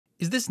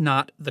Is this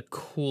not the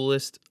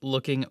coolest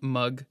looking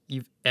mug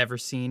you've ever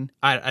seen?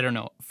 I don't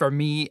know. For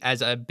me,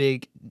 as a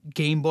big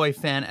Game Boy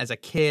fan, as a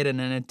kid,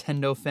 and a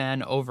Nintendo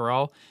fan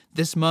overall,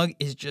 this mug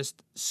is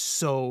just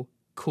so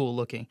cool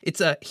looking. It's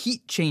a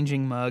heat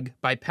changing mug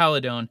by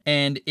Paladone,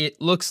 and it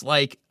looks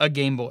like a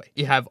Game Boy.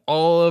 You have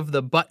all of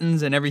the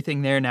buttons and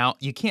everything there now.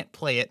 You can't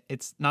play it.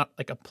 It's not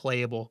like a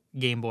playable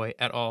Game Boy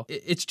at all.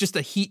 It's just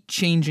a heat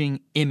changing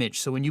image.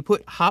 So when you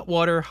put hot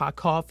water, hot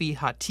coffee,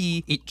 hot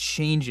tea, it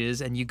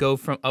changes and you go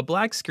from a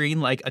black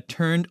screen like a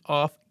turned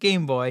off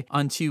Game Boy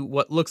onto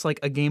what looks like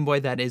a Game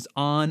Boy that is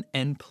on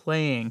and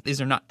playing.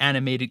 These are not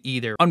animated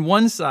either. On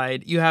one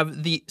side, you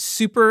have the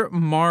Super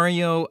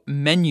Mario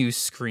menu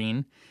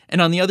screen, and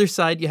on the other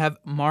side, you have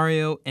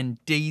Mario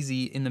and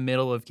Daisy in the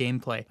middle of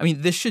gameplay. I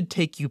mean, this should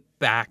take you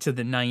back to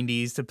the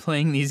 90s, to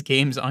playing these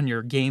games on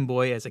your Game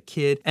Boy as a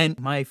kid. And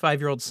my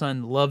 5-year-old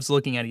son loves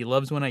looking at it. He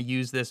loves when I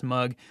use this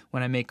mug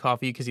when I make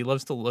coffee because he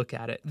loves to look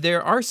at it.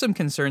 There are some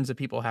concerns that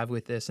people have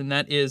with this, and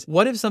that is,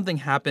 what if something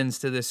happens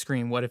to this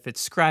screen? What if it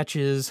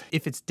scratches?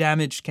 If it's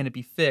damaged, can it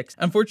be fixed?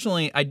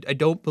 Unfortunately, I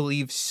don't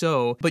believe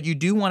so, but you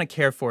do want to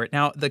care for it.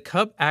 Now, the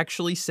cup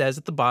actually says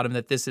at the bottom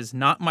that this is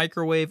not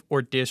microwave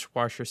or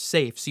dishwasher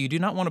safe. So you do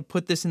not want to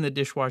put this in the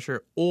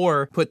dishwasher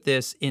or put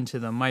this into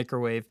the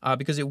microwave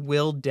because it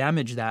will damage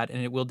that,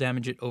 and it will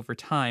damage it over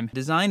time.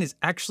 Design is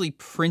actually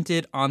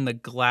printed on the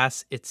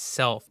glass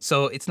itself,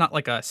 so it's not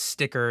like a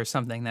sticker or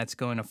something that's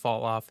going to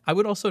fall off. I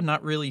would also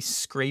not really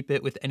scrape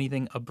it with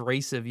anything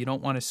abrasive. You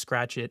don't want to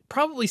scratch it.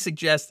 Probably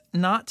suggest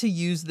not to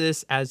use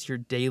this as your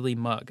daily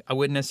mug. I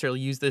wouldn't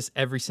necessarily use this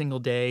every single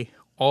day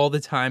all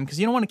the time because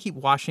you don't want to keep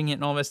washing it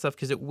and all that stuff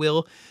because it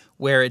will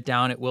wear it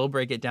down, it will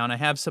break it down. I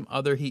have some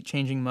other heat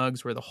changing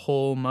mugs where the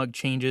whole mug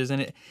changes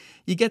and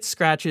you get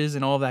scratches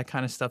and all that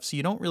kind of stuff, so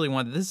you don't really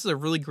want it. This is a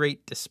really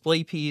great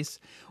display piece,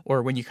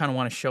 or when you kind of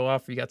want to show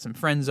off, or you got some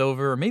friends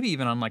over, or maybe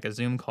even on like a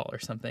Zoom call or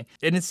something.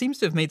 And it seems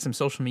to have made some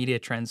social media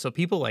trends, so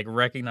people like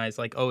recognize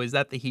like, oh, is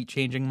that the heat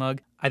changing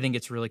mug? I think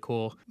it's really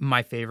cool.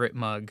 My favorite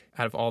mug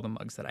out of all the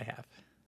mugs that I have.